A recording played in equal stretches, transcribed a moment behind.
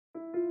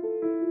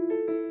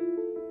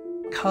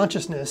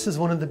Consciousness is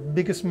one of the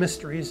biggest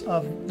mysteries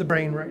of the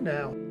brain right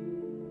now.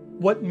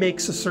 What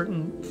makes a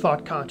certain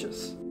thought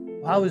conscious?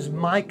 How is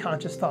my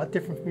conscious thought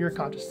different from your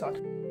conscious thought?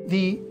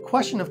 The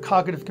question of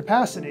cognitive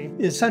capacity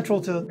is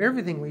central to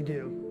everything we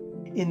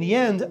do. In the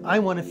end, I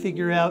want to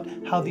figure out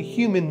how the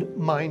human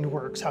mind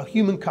works, how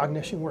human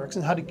cognition works,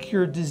 and how to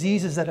cure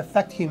diseases that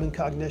affect human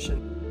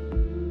cognition.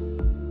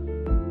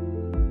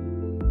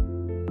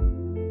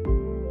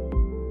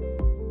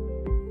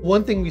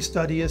 One thing we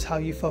study is how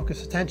you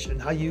focus attention,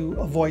 how you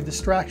avoid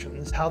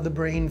distractions, how the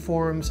brain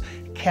forms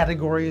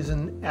categories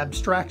and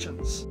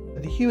abstractions.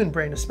 The human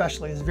brain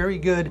especially is very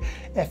good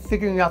at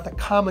figuring out the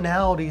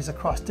commonalities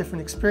across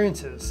different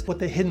experiences, what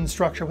the hidden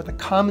structure, what the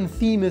common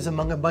theme is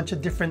among a bunch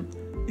of different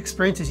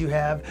experiences you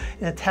have,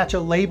 and attach a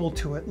label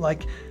to it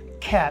like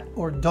cat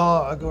or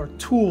dog or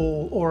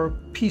tool or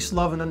peace,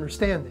 love, and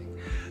understanding.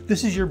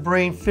 This is your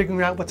brain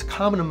figuring out what's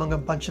common among a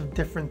bunch of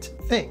different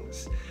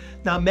things.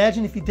 Now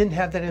imagine if you didn't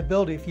have that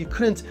ability, if you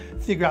couldn't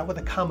figure out what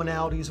the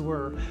commonalities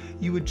were.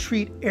 You would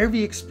treat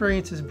every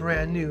experience as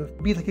brand new.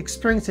 It'd be like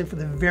experiencing it for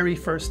the very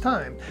first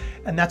time.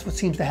 And that's what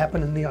seems to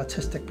happen in the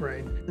autistic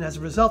brain. And as a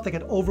result, they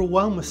get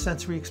overwhelmed with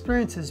sensory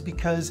experiences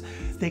because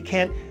they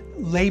can't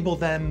label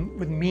them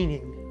with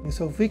meaning. And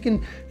so if we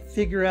can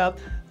figure out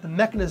the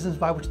mechanisms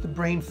by which the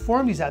brain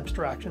forms these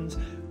abstractions,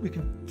 we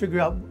can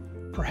figure out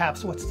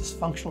perhaps what's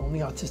dysfunctional in the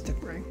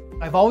autistic brain.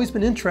 I've always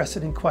been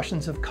interested in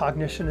questions of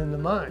cognition in the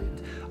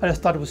mind. I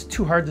just thought it was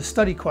too hard to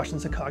study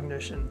questions of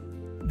cognition.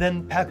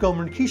 Then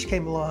Goldman-Rakic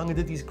came along and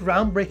did these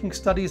groundbreaking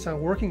studies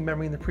on working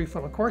memory in the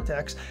prefrontal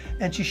cortex,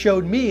 and she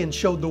showed me and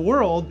showed the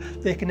world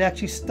they can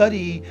actually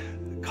study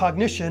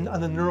cognition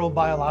on the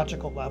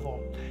neurobiological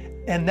level.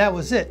 And that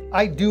was it.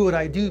 I do what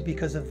I do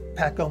because of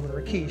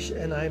Goldman-Rakic,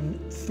 and I'm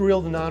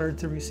thrilled and honored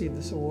to receive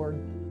this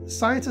award.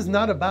 Science is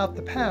not about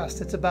the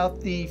past, it's about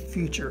the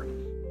future.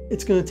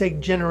 It's going to take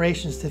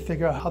generations to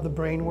figure out how the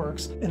brain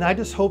works. And I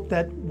just hope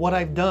that what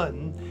I've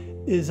done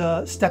is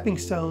a stepping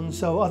stone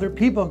so other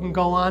people can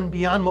go on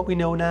beyond what we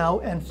know now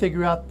and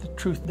figure out the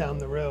truth down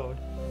the road.